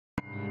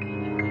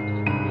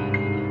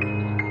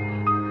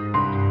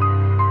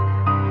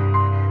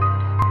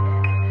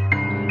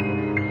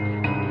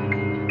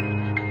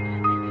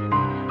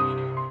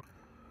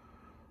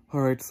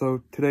Alright,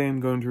 so today I'm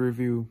going to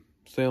review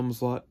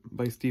Salem's Lot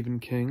by Stephen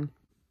King.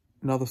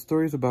 Now the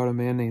story is about a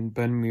man named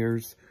Ben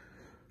Mears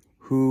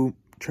who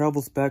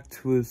travels back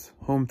to his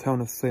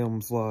hometown of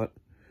Salem's Lot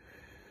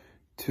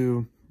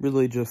to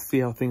really just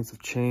see how things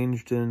have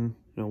changed and,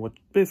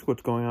 basically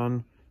what's going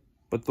on.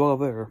 But while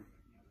there,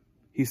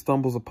 he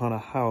stumbles upon a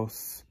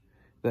house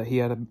that he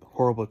had a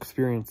horrible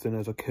experience in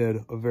as a kid,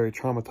 a very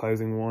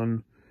traumatizing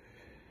one,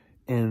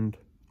 and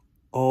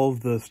all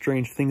the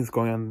strange things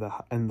going on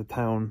in the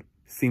town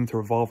seem to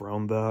revolve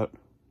around that.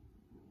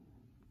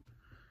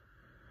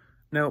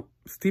 Now,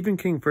 Stephen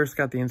King first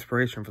got the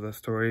inspiration for this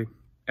story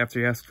after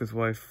he asked his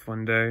wife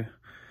one day,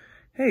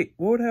 "Hey,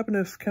 what would happen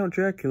if Count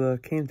Dracula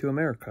came to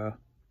America?"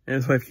 And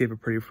his wife gave a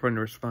pretty funny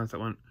response that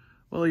went,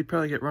 "Well, he'd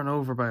probably get run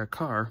over by a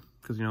car,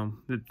 because,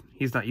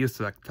 he's not used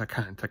to that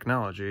kind of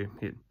technology.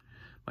 It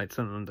might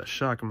send him into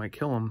shock and might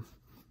kill him."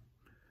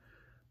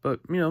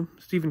 But,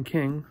 Stephen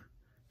King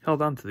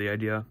held on to the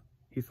idea.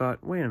 He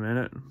thought, wait a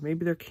minute,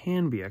 maybe there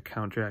can be a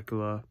Count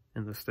Dracula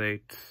in the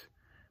States.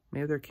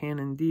 Maybe there can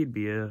indeed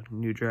be a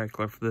new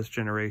Dracula for this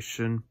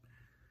generation.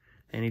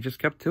 And he just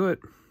kept to it.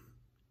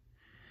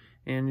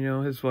 And,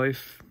 his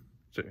wife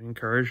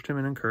encouraged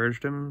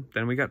him.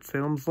 Then we got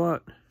Salem's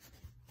Lot.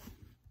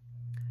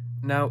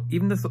 Now,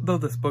 even though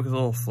this book is a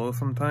little slow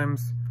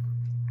sometimes,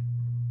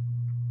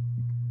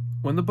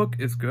 when the book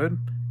is good,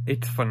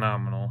 it's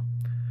phenomenal.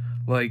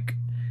 Like,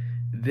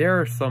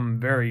 there are some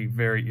very,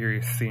 very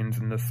eerie scenes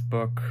in this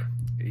book.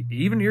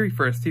 Even eerie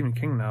for a Stephen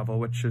King novel,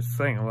 which is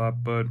saying a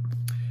lot, but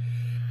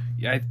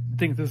yeah, I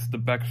think this is the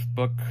best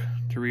book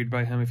to read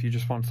by him if you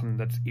just want something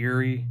that's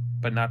eerie,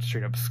 but not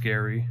straight up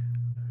scary.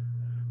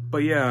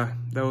 But yeah,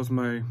 that was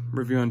my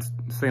review on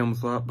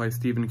Salem's Lot by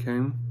Stephen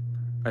King.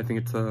 I think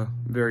it's a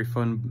very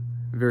fun,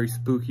 very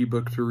spooky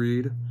book to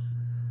read.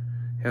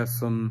 It has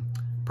some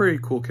pretty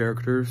cool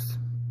characters,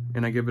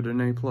 and I give it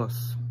an A+.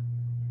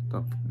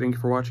 So, thank you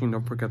for watching.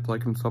 Don't forget to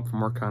like and sub for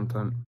more content.